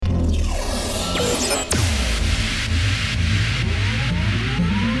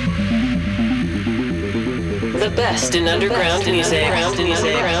best in underground music.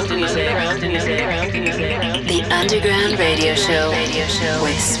 The Underground Radio Show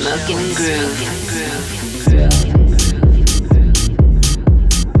with Smoking Groove.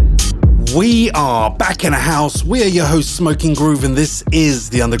 We are back in the house. We are your host, Smoking Groove, and this is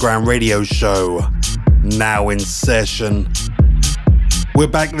the Underground Radio Show. Now in session. We're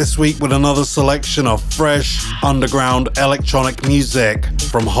back this week with another selection of fresh underground electronic music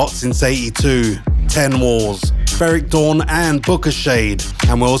from Hot Since 82, Ten Walls, Ferric Dawn and Booker Shade.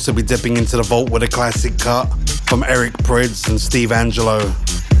 And we'll also be dipping into the vault with a classic cut from Eric Prydz and Steve Angelo.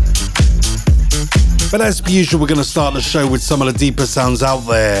 But as per usual, we're going to start the show with some of the deeper sounds out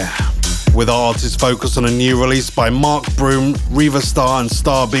there, with our artist focus on a new release by Mark Broom, Reva Star and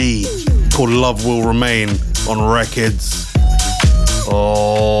Star B called Love Will Remain on Records.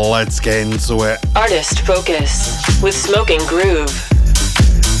 Let's get into it. Artist Focus with Smoking Groove.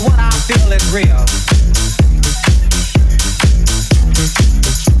 What I feel is real.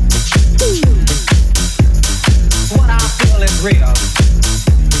 What I feel is real.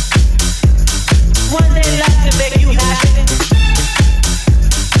 One day love to make you happy,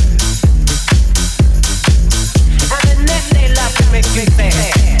 and the next day love to make you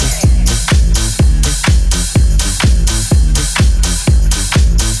sad.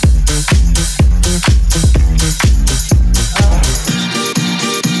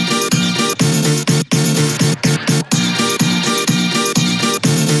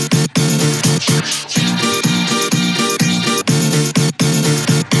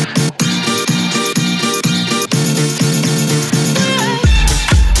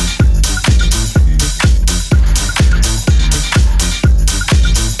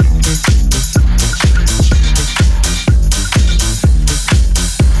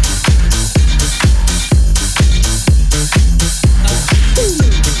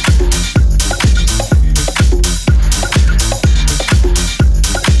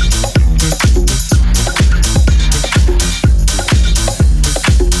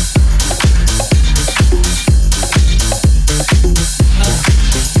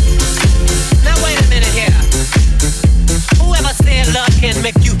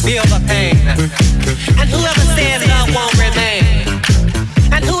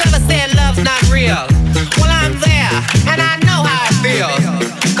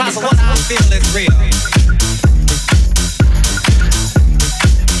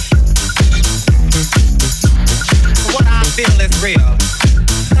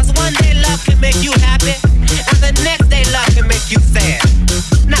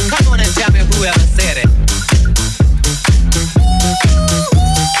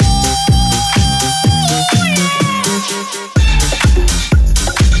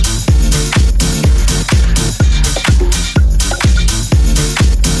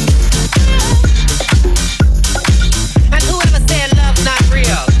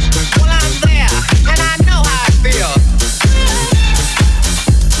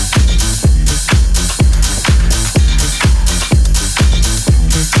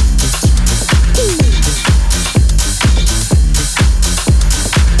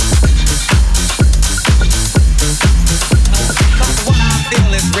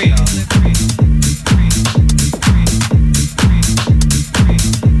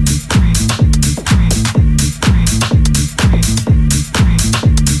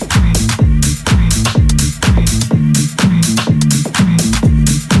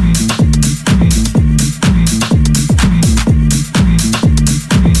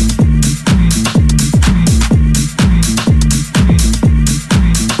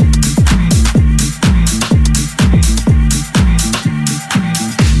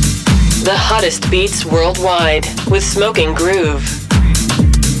 Hottest beats worldwide with Smoking Groove.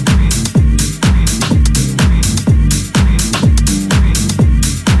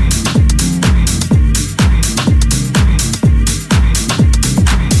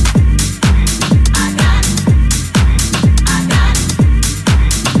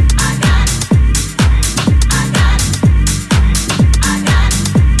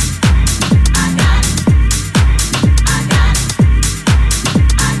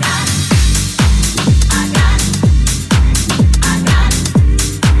 I got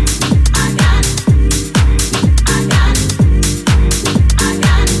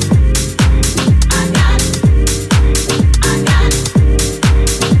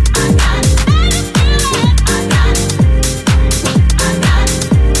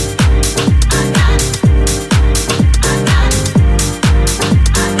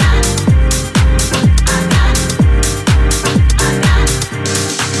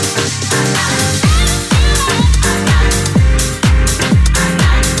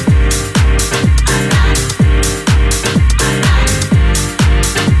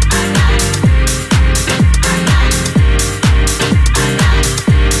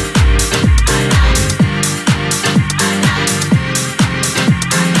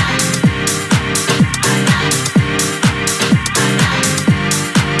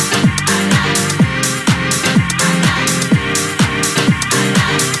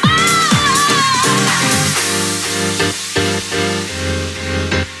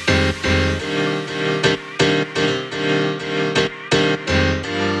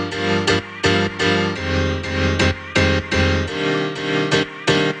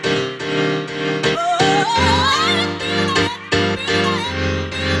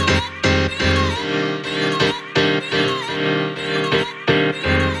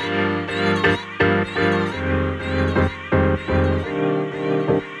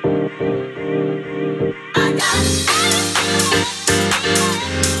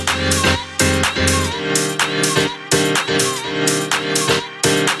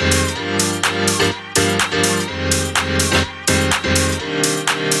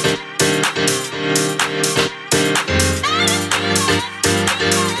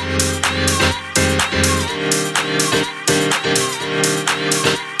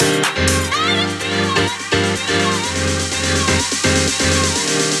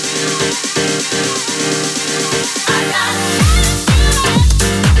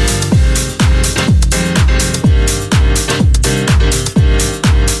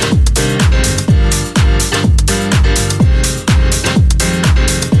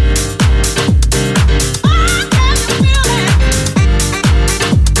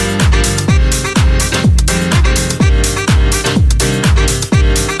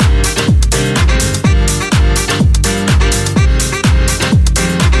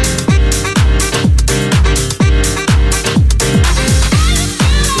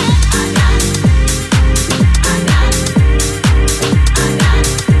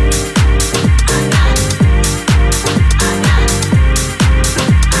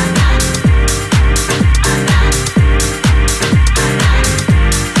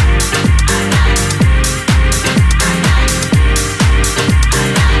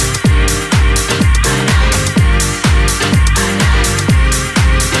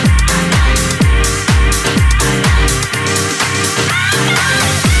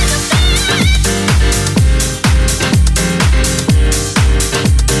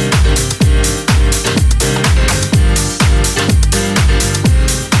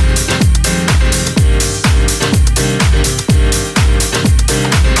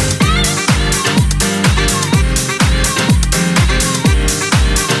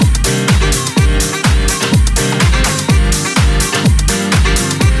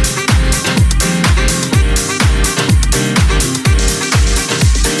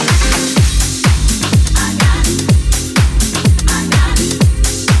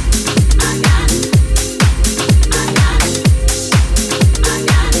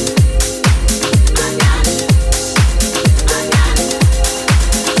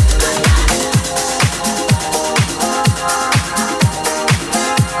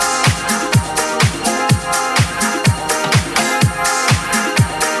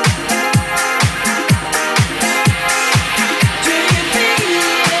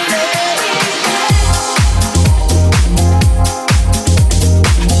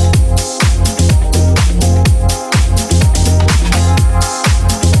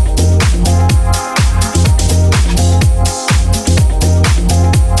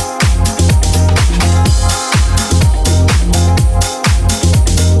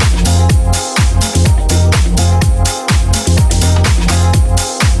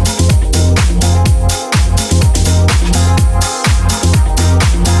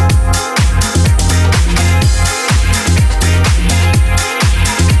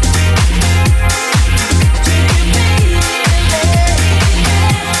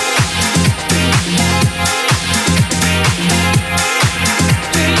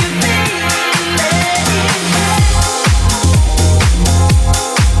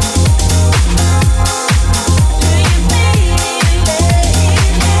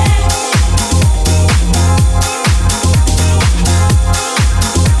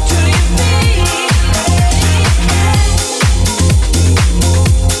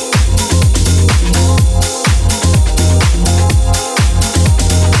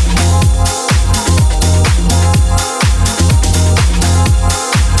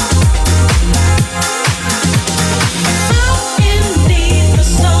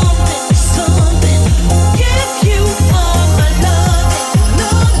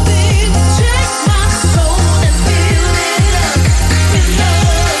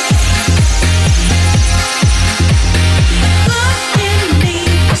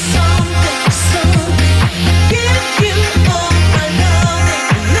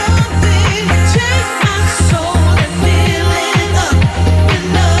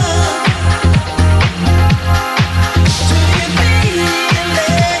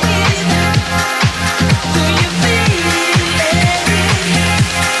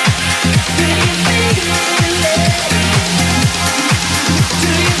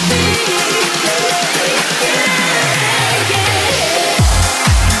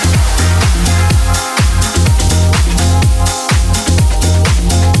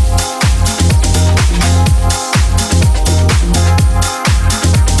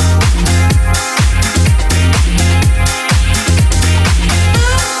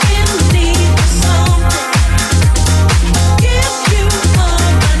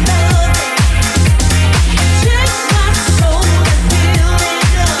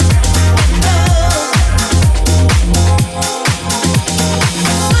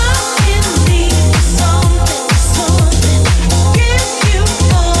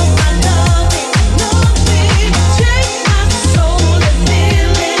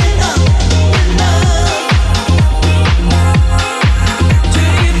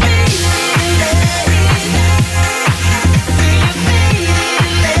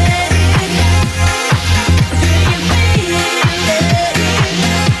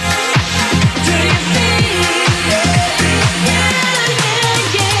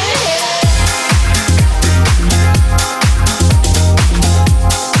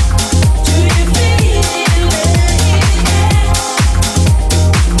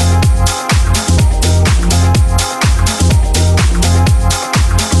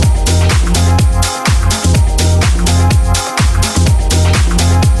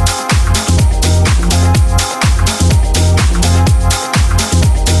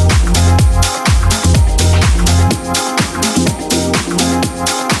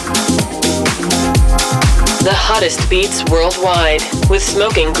hottest beats worldwide with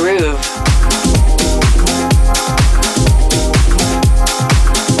Smoking Groove.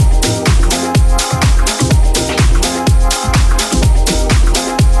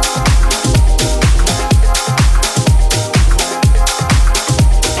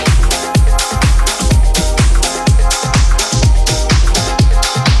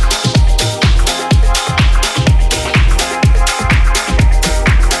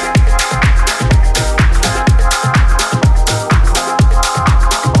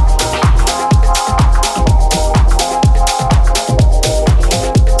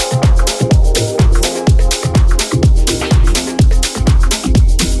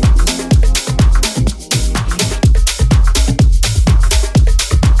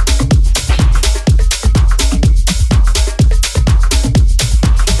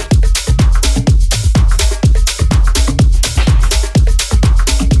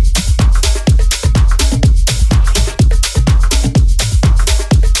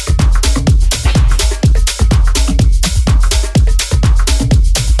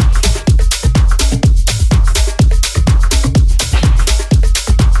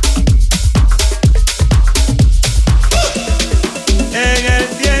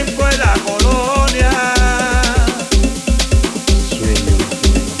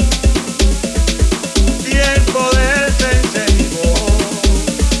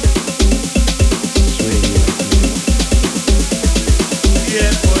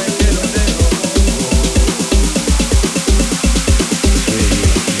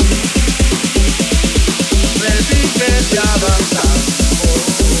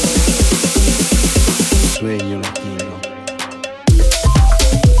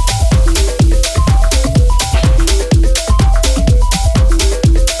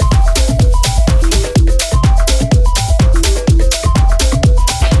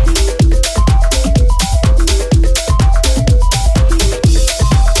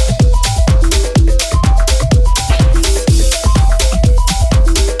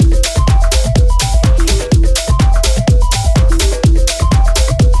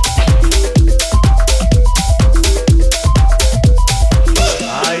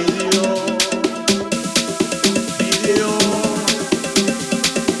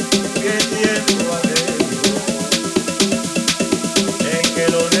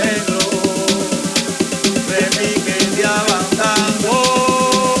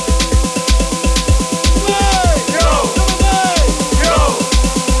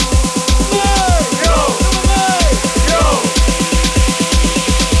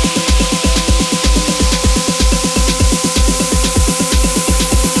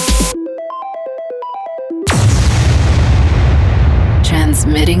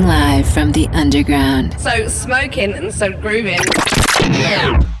 Transmitting live from the underground. So smoking and so grooving.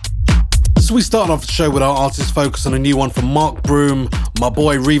 So we start off the show with our artist focus on a new one from Mark Broom, my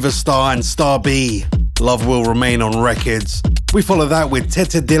boy Riva Starr and Star B. Love Will Remain on Records. We follow that with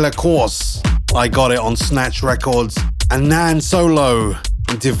Tete de la Course, I Got It on Snatch Records, and Nan Solo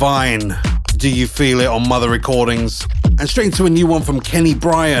and Divine, Do You Feel It on Mother Recordings, and straight into a new one from Kenny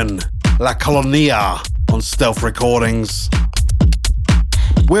Bryan, La Colonia on Stealth Recordings.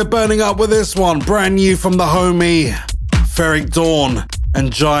 We're burning up with this one, brand new from the homie Ferric Dawn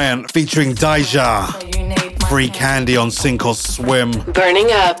and Giant featuring Daija. Free Candy on Sink or Swim. Burning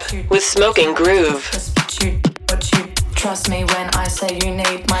up with Smoking Groove. Trust me when I say you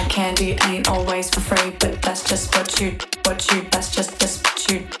need my candy. Ain't always for free, but that's just what you. That's just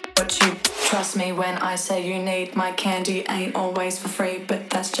what you. Trust me when I say you need my candy. Ain't always for free, but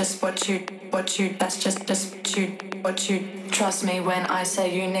that's just what you. That's just what you. Trust me when I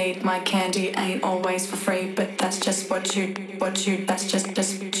say you need my candy. Ain't always for free, but that's just what you. That's just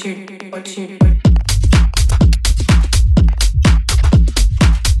what you.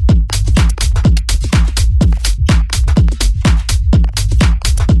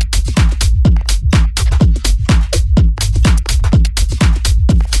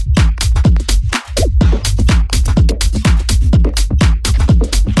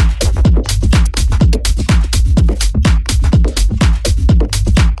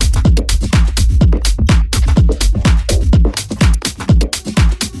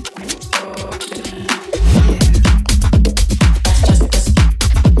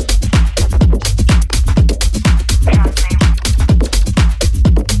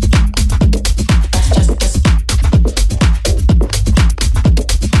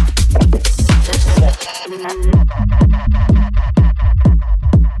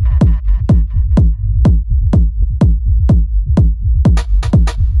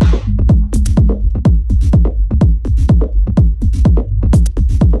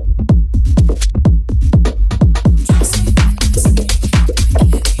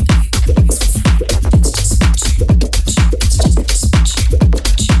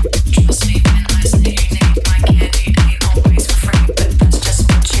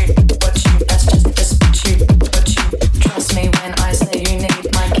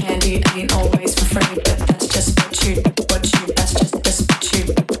 ain't always for free, but that's just what you, that's just what you.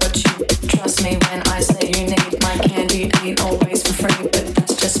 Trust me when I say you need my candy ain't always for free, but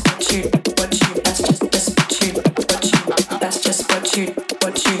that's just what you, that's just what you, that's just what you, that's just what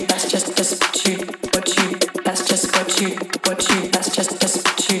you, that's just what you, that's just what you, that's just what you, that's just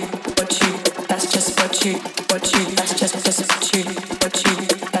what you,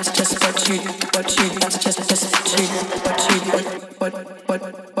 that's just what you, that's just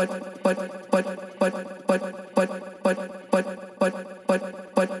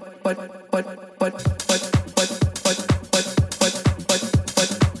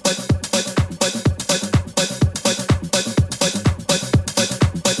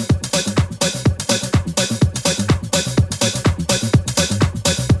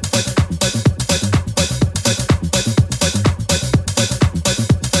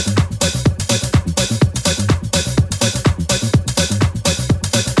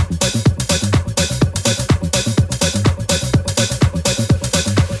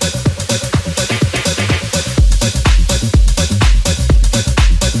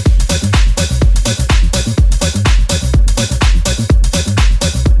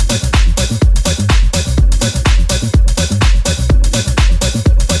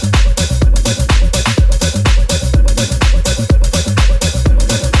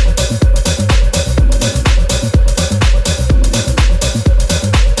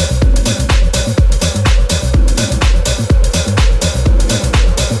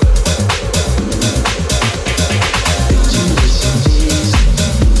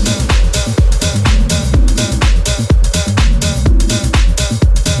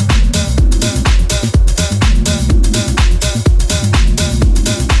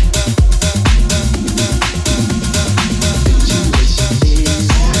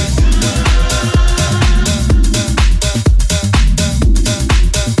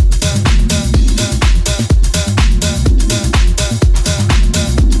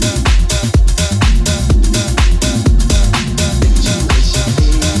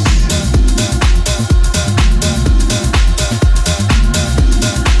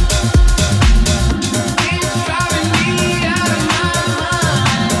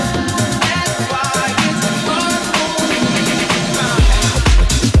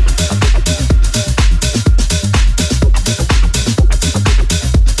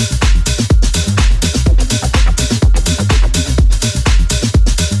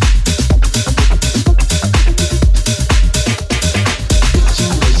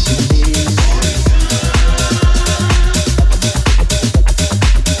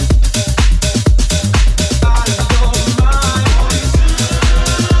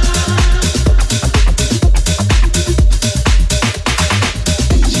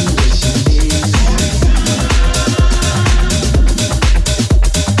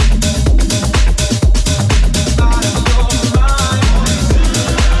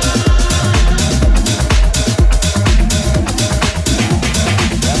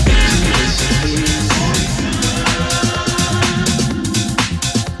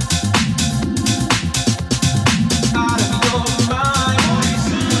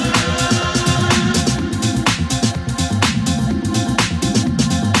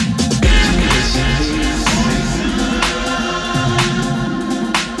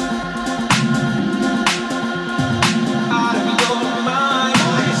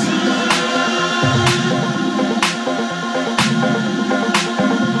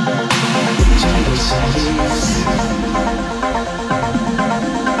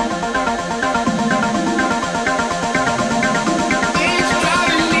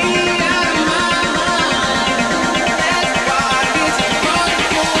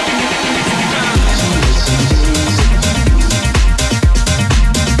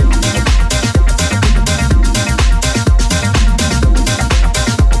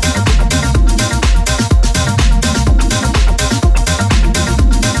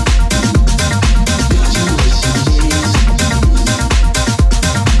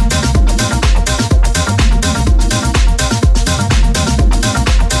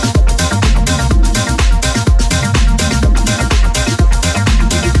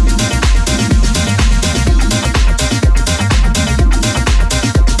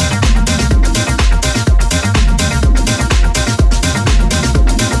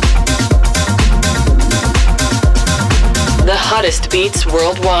hottest beats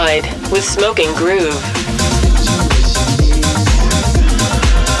worldwide with Smoking Groove.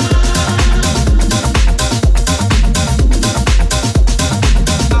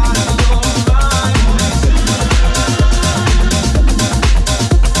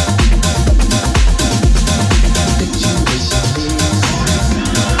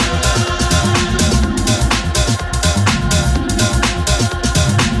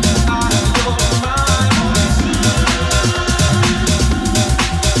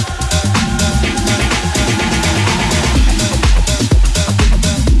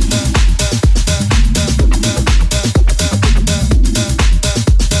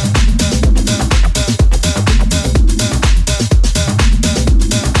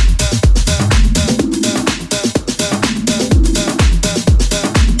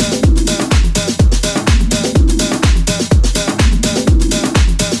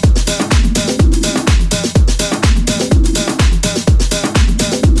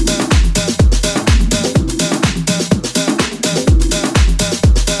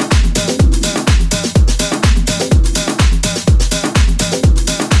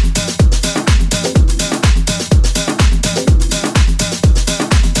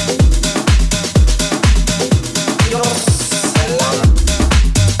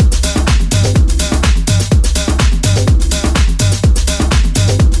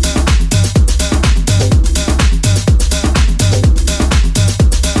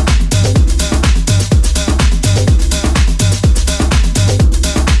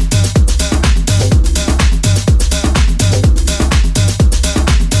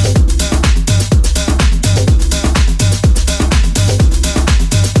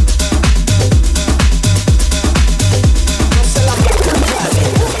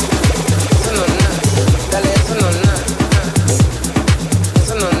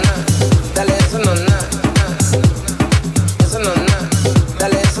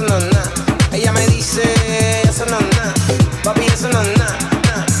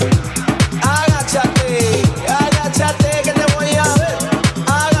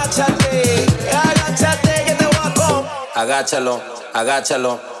 agáchalo,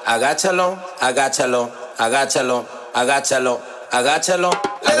 agáchalo, agáchalo, agáchalo, agáchalo, agáchalo, agáchalo,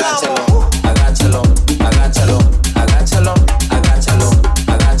 agáchalo, agáchalo, agáchalo, agáchalo, agáchalo,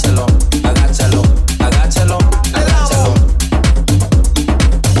 agáchalo, agáchalo, agáchalo, agáchalo.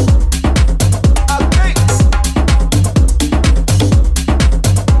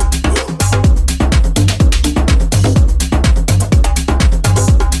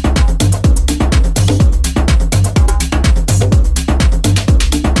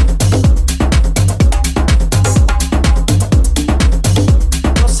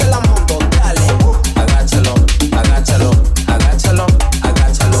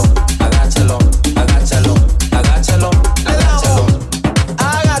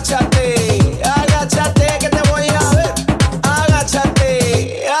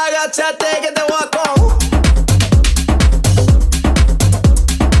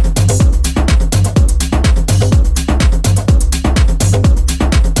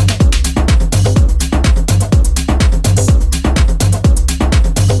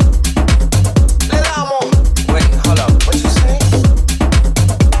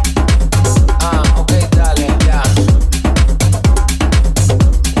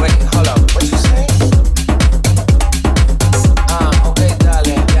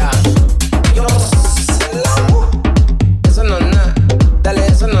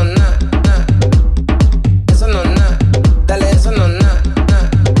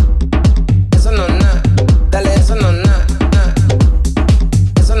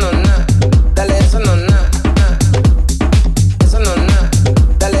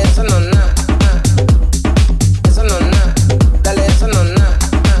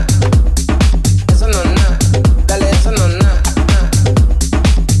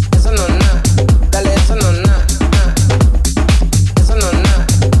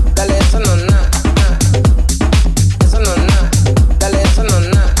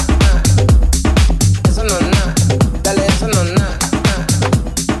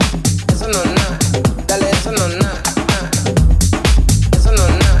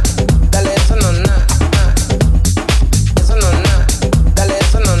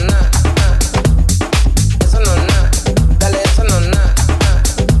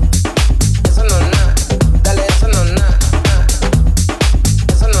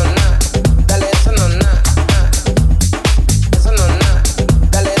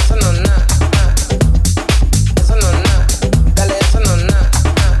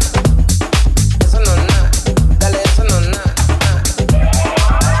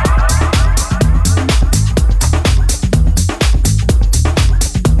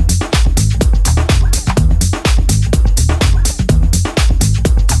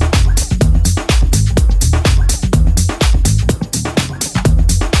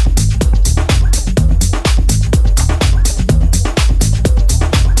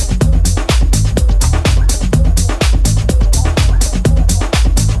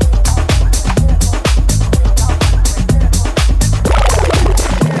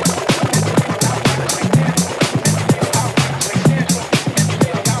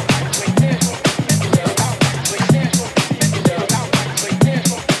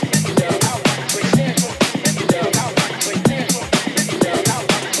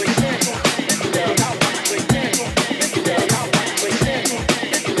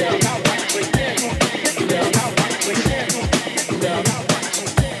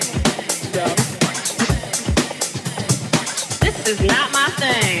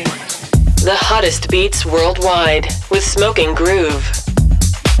 Hottest beats worldwide with Smoking Groove.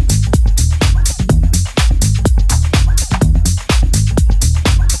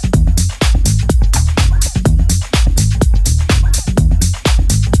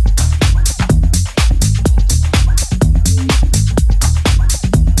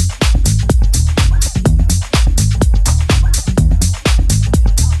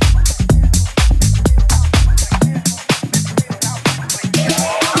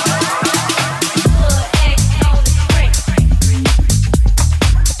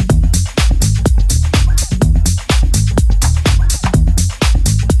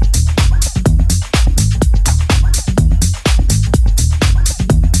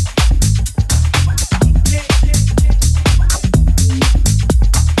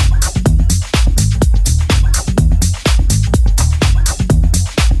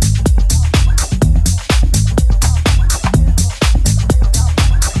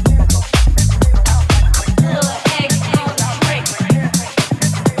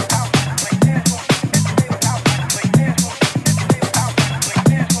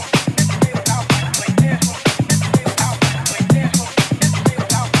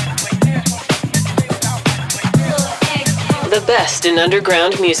 best in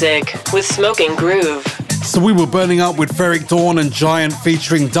underground music with Smoking Groove. So we were burning up with Ferric Dawn and Giant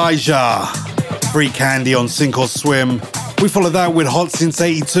featuring Daija. Free Candy on Sink or Swim. We followed that with Hot Since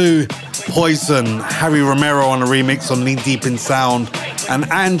 82, Poison, Harry Romero on a remix on Knee Deep in Sound, and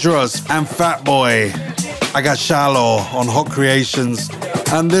Andros and Fatboy, I Got Shallow on Hot Creations,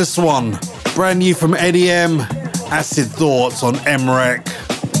 and this one, brand new from Eddie M, Acid Thoughts on MREC.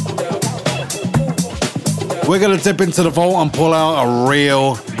 We're gonna dip into the vault and pull out a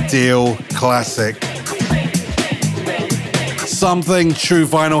real deal classic. Something true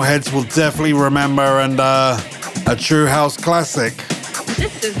vinyl heads will definitely remember, and a true house classic.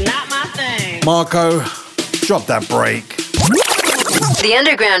 This is not my thing. Marco, drop that break. The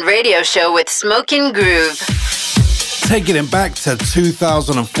Underground Radio Show with Smoking Groove. Taking it back to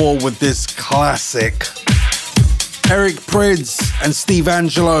 2004 with this classic. Eric Prydz and Steve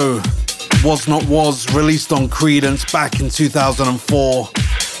Angello, Was Not Was, released on Credence back in 2004.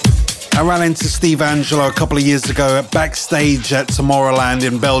 I ran into Steve Angelo a couple of years ago at backstage at Tomorrowland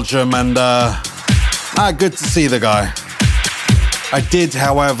in Belgium, and good to see the guy. I did,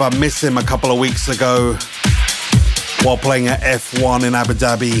 however, miss him a couple of weeks ago while playing at F1 in Abu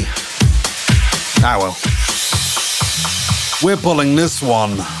Dhabi. Ah well. We're pulling this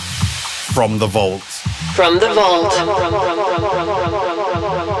one from the vault. From the vault.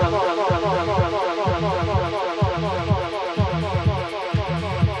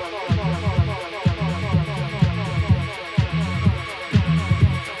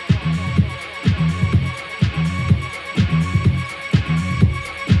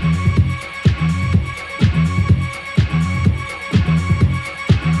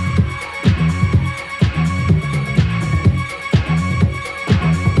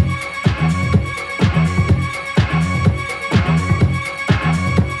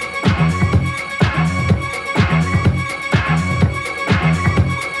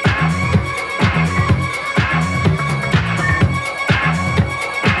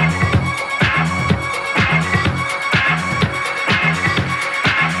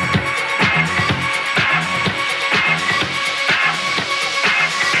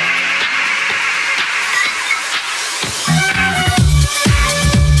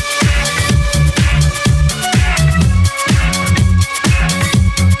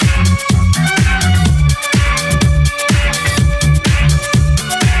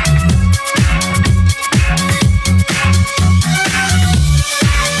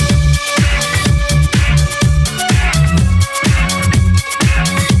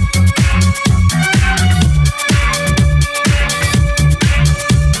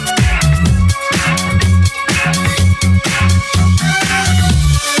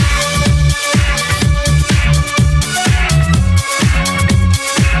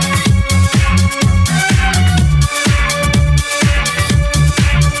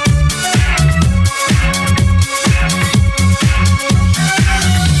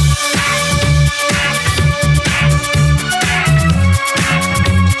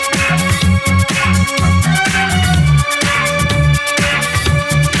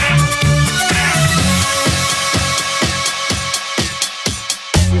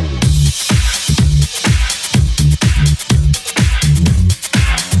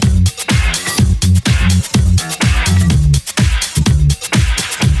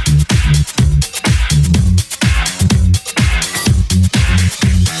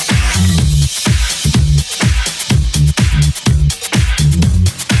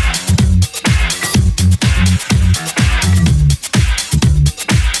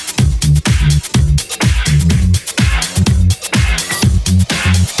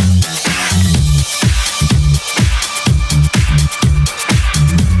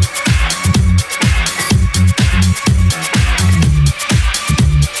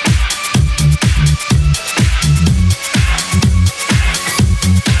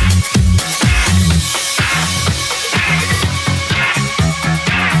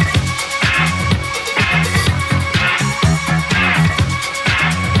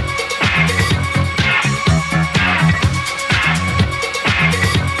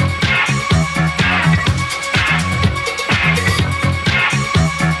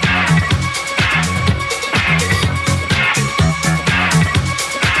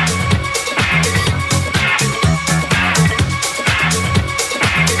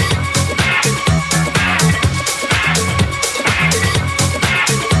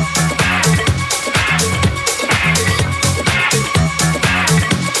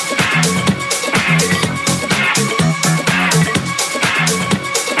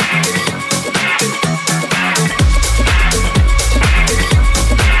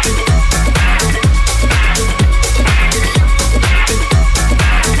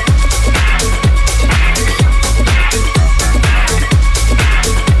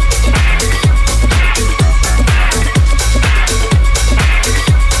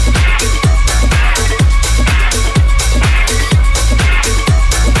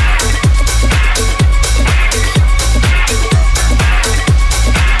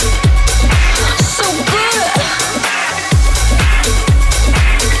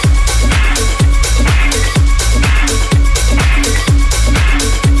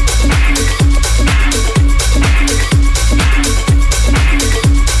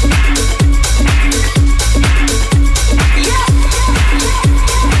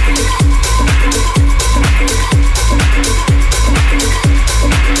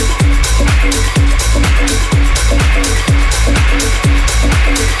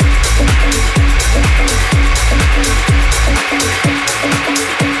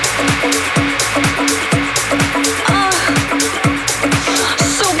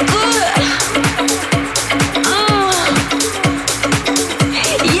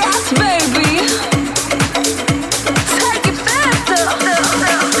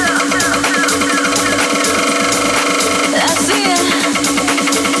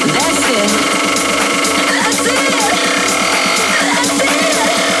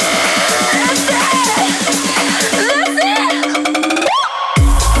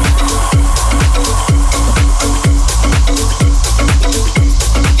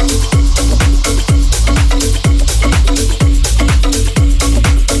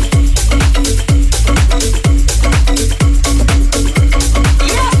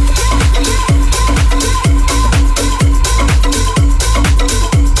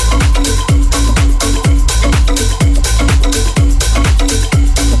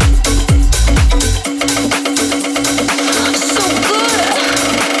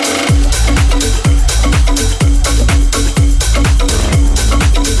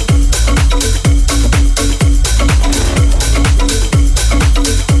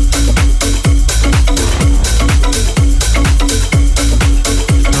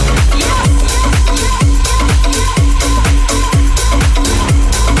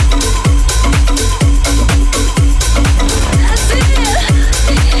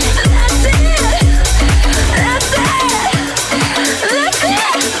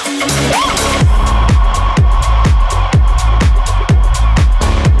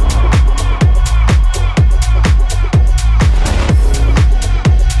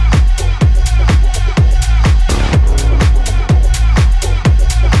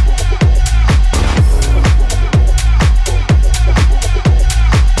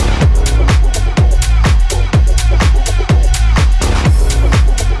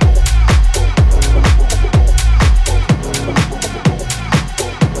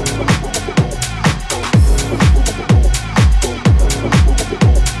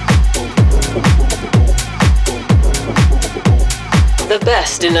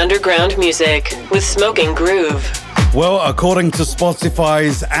 best in underground music with Smoking Groove. Well, according to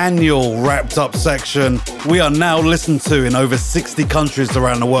Spotify's annual Wrapped Up section, we are now listened to in over 60 countries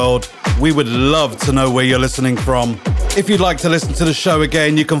around the world. We would love to know where you're listening from. If you'd like to listen to the show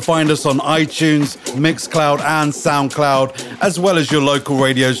again, you can find us on iTunes, Mixcloud and SoundCloud, as well as your local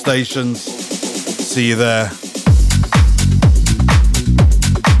radio stations. See you there.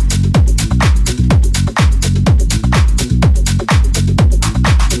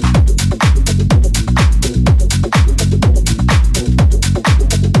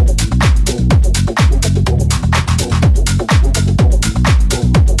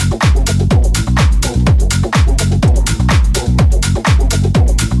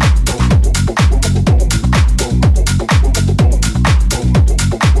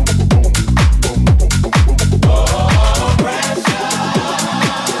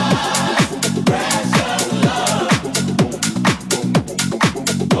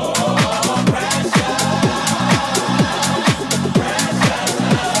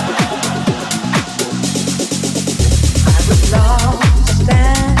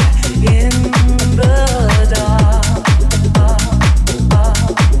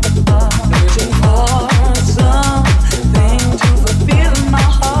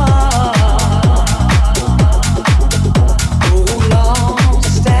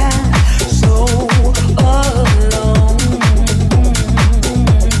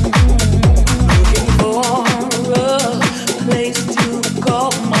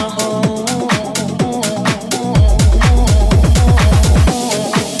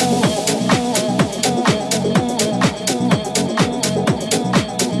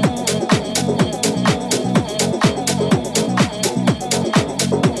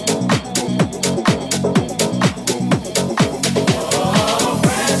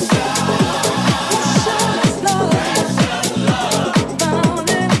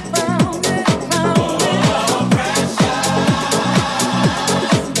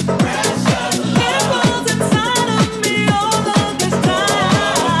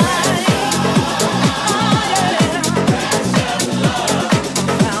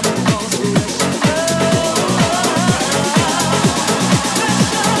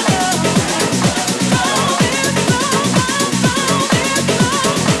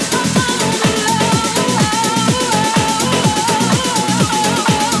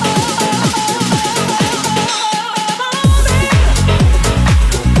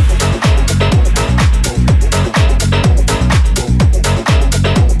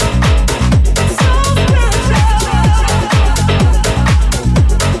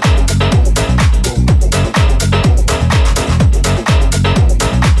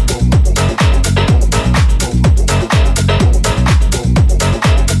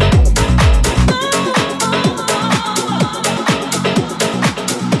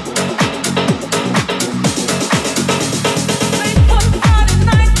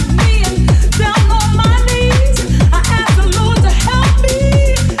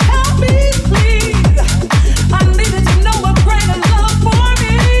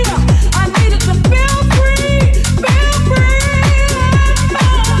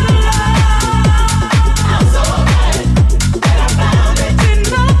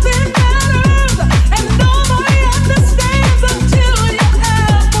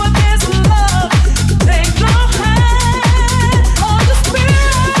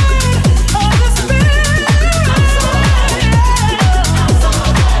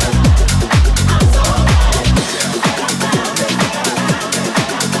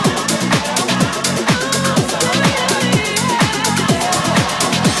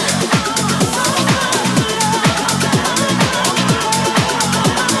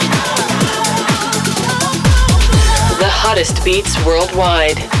 Hottest beats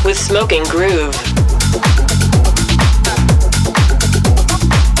worldwide with Smoking Groove.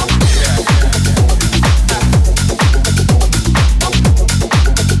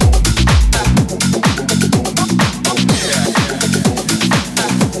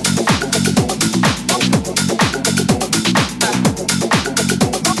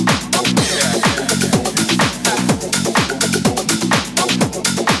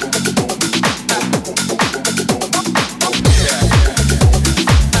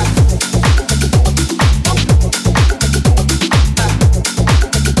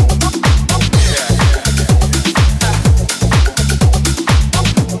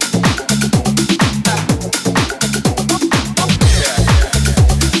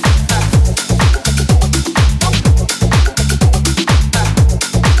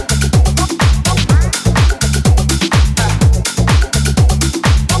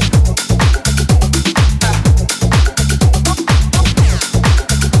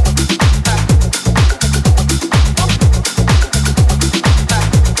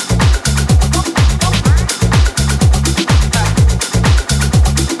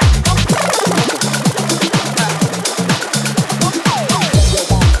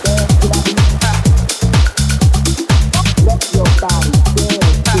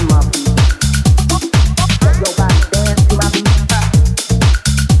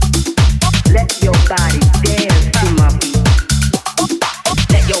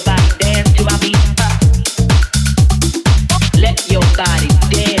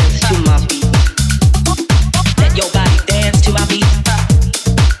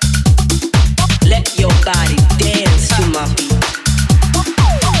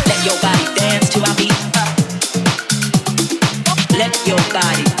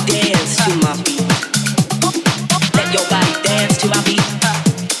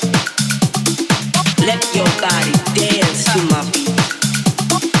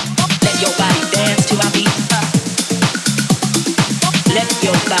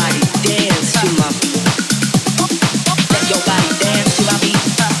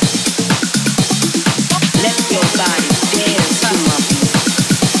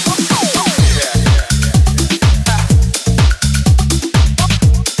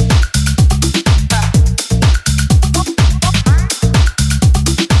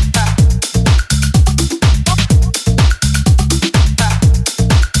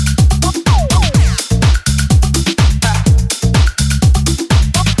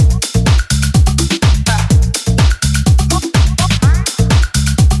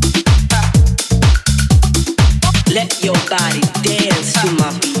 to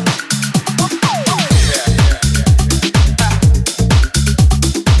my beat.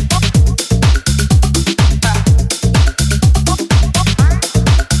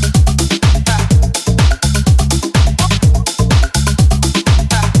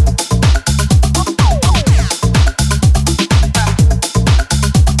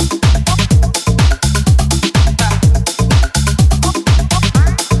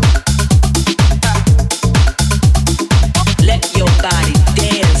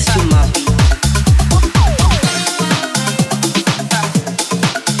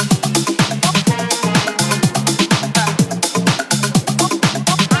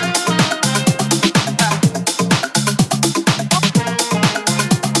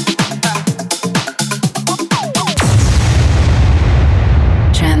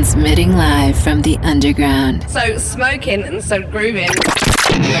 Transmitting live from the underground. So smoking and so grooving.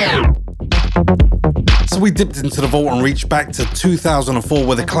 So we dipped into the vault and reached back to 2004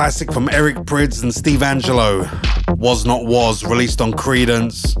 with a classic from Eric Prydz and Steve Angello, Was Not Was, released on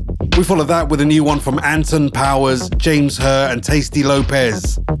Credence. We followed that with a new one from Anton Powers, James Hur and Tasty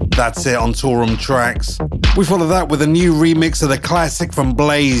Lopez. That's it on Toolroom Tracks. We followed that with a new remix of the classic from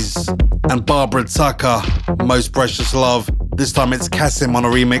Blaze and Barbara Tucker, Most Precious Love. This time it's Kasim on a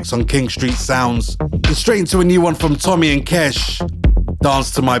remix on King Street Sounds. And straight into a new one from Tommy and Kesh,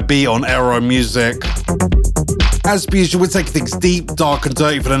 Dance to My Beat on Aero Music. As per usual, we're taking things deep, dark and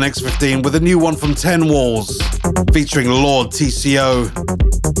dirty for the next 15 with a new one from 10 Walls, featuring Lord TCO.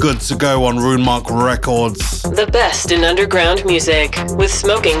 Good to Go on Runemark Records. The best in underground music with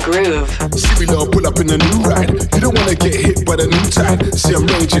Smoking Groove. See me Lord pull up in a new ride. You don't wanna get hit by the new tide. See I'm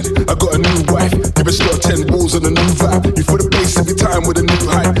raging, I got a new wife. Give a slot 10 balls on a new vibe. You for the bass every time with a new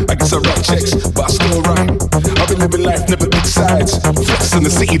hype. I guess I write checks, but I still rhyme. I've been living life, never big sides. Flex in the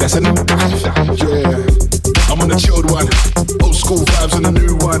city, that's a new dive. Yeah, I'm on a chilled one. Old school vibes on a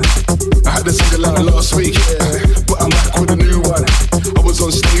new one. I had a single out last week, yeah, but I'm back with a new one. I was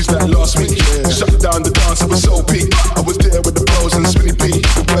on stage like last week, yeah. Shut down the dance, I was so peak. I was there with the bros and Spinny P.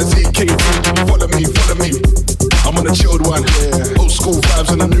 The words he came through, follow me, follow me. I'm on a chilled one, yeah. Old school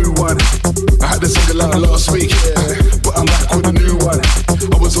vibes on a new one. I had a single out last week, yeah, but I'm back with a new one.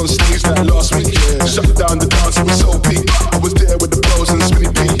 I was on stage like last week, yeah. Shut down the dance, I was so peak. I was there with the bros and Spinny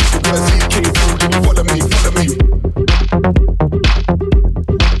P. The words he came through, follow me, follow me.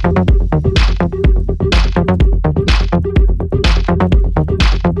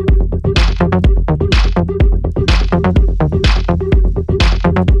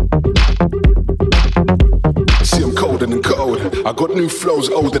 I got new flows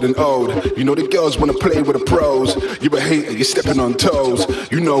older than old. You know the girls wanna play with the pros. You a hater, you stepping on toes.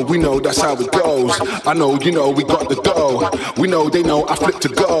 You know, we know that's how it goes. I know, you know, we got the dough. We know, they know I flip to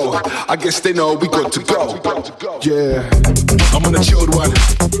go. I guess they know we got to go. Yeah, I'm on a chilled one.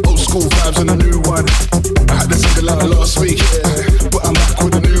 Old school vibes on a new one. I had a single out last week, yeah, but I'm back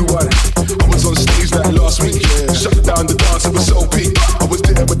with a new one. I was on stage like last week, yeah. Shut down the dance, it was so peak. I was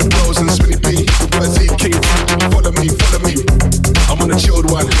there with the bros and Spinny P. The words he came through, follow me, follow me. I'm on a chilled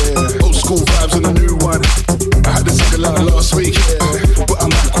one, yeah. Old school vibes on a new one. I had a single out last week, yeah, but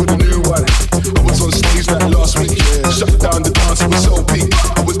I'm back with a new one. I was on stage like last week, yeah. Shut down the dance, it was so peak.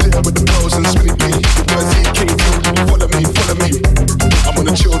 I was there with the bros and Spinny P. The words he came through, follow me, follow me. I'm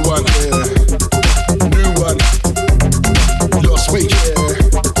on a chilled one, yeah. New one. Last week, yeah.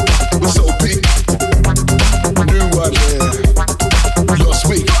 It was so peak. New one, yeah.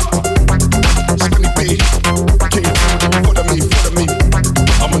 Last week. Spinny P. Came through, follow me, follow me.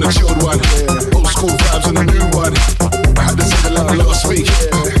 I'm on a chilled one, yeah. Old school vibes on the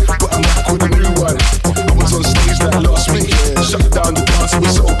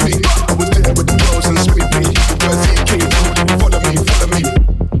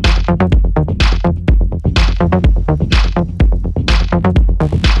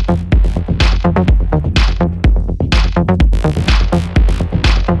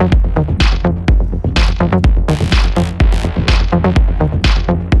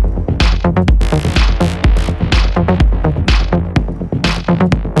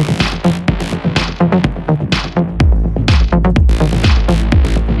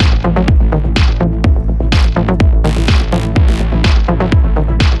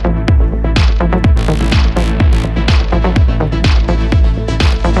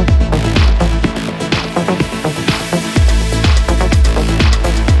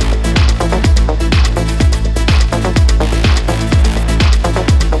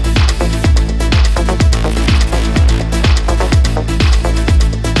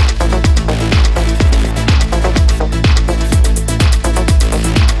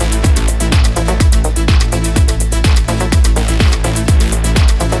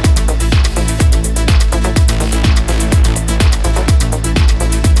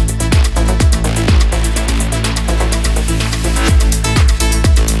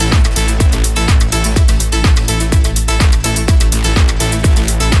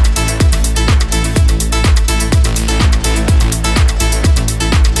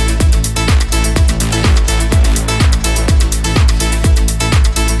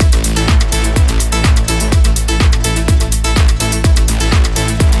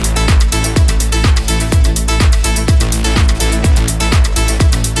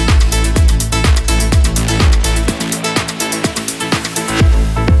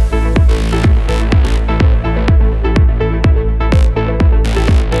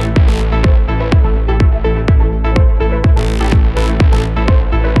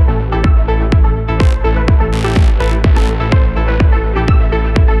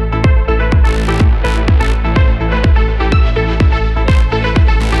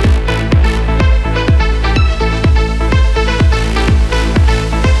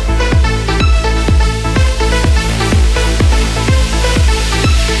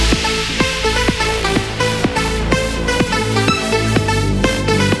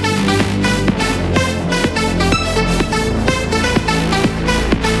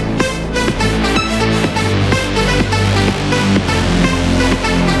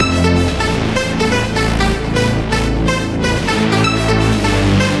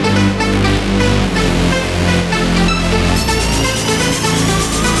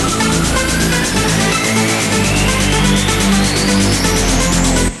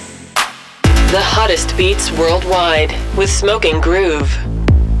hottest beats worldwide with Smoking Groove.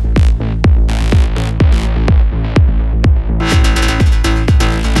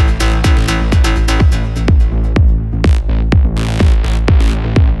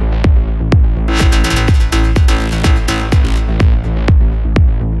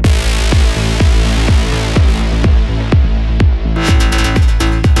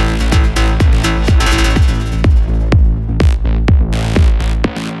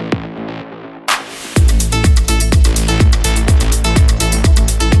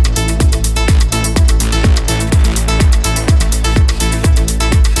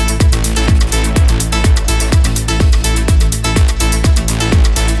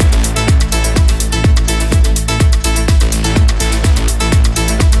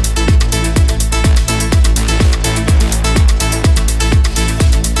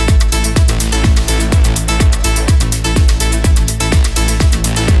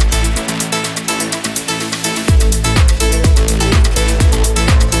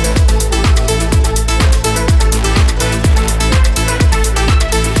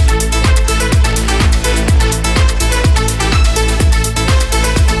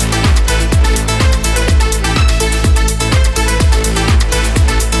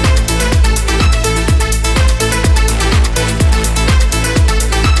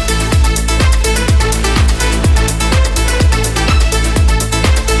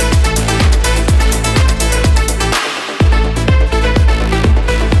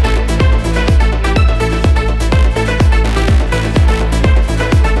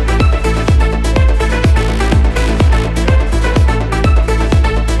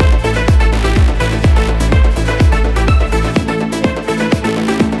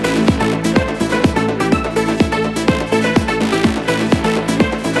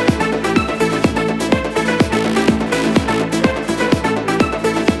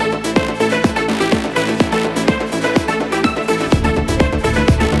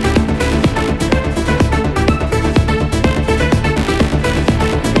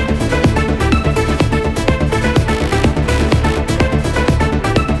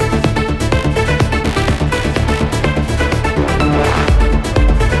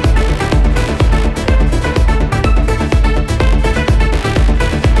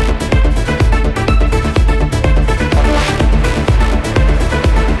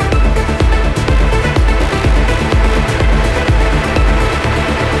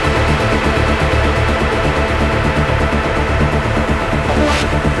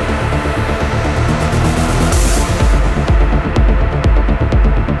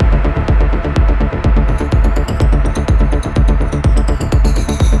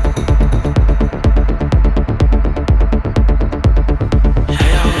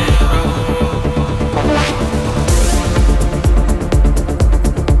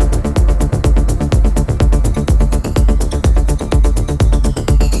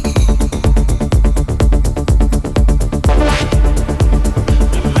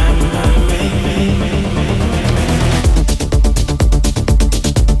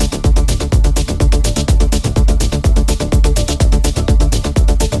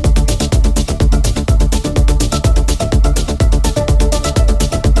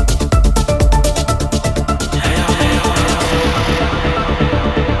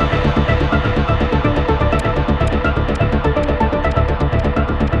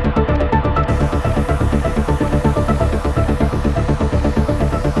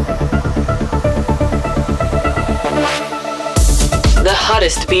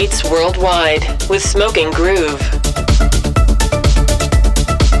 Hottest beats worldwide with Smoking Groove.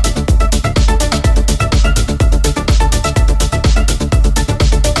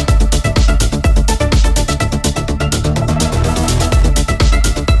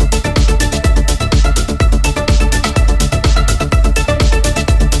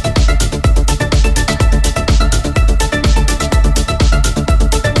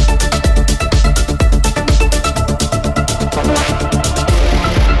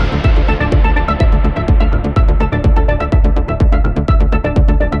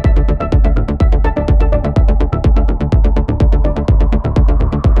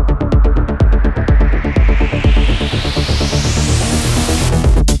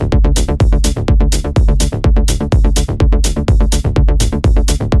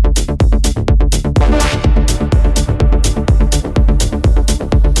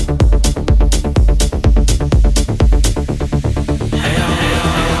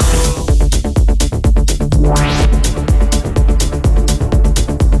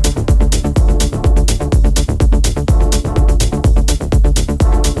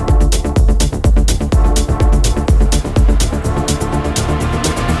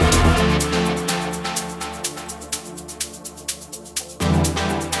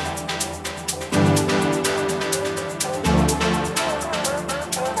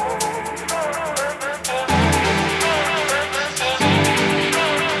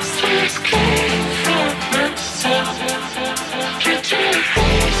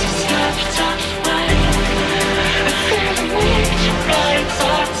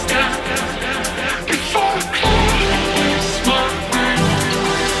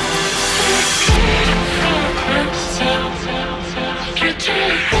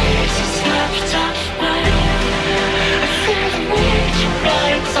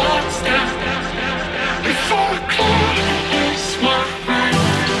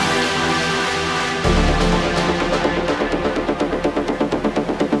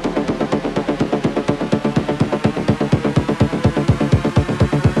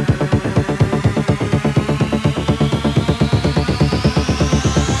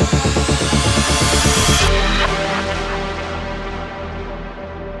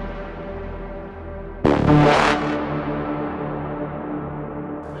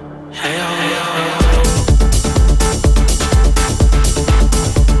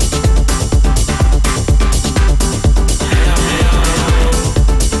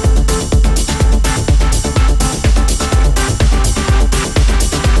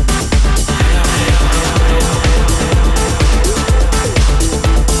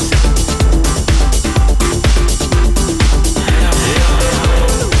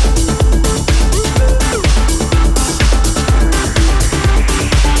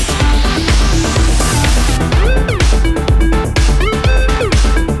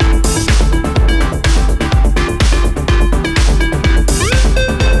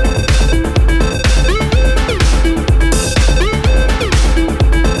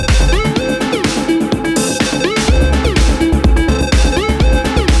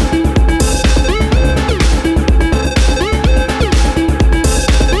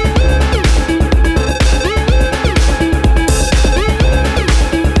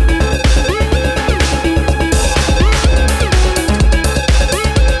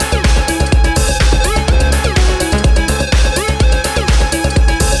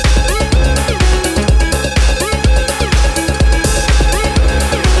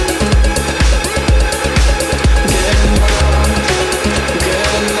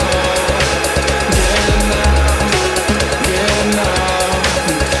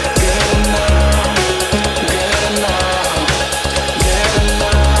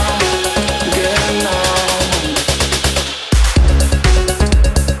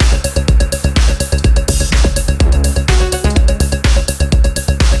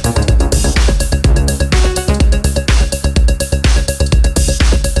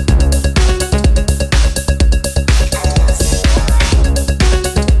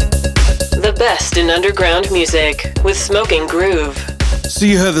 Underground music with Smoking Groove. So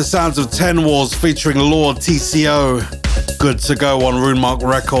you heard the sounds of Ten Wars featuring Lord TCO. Good to go on Runemark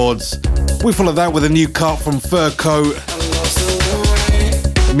Records. We followed that with a new cut from Fur Coat,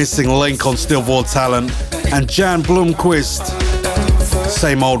 Missing Link on Stillborn Talent, and Jan Blomqvist,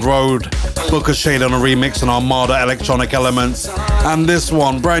 Same Old Road, Booker Shade on a remix on Armada Electronic Elements, and this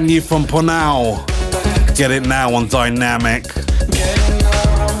one, brand new from Ponau, Get It Now on Dynamic.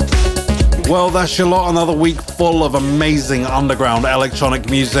 Well, that's your lot. Another week full of amazing underground electronic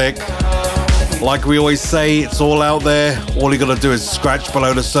music. Like we always say, it's all out there. All you gotta do is scratch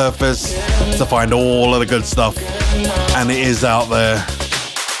below the surface to find all of the good stuff. And it is out there.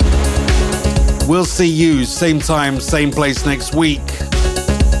 We'll see you same time, same place next week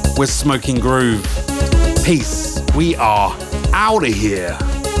with Smoking Groove. Peace. We are out of here,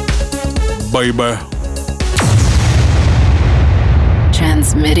 baby.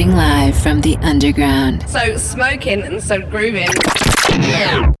 Transmitting live from the underground. So smoking and so grooving.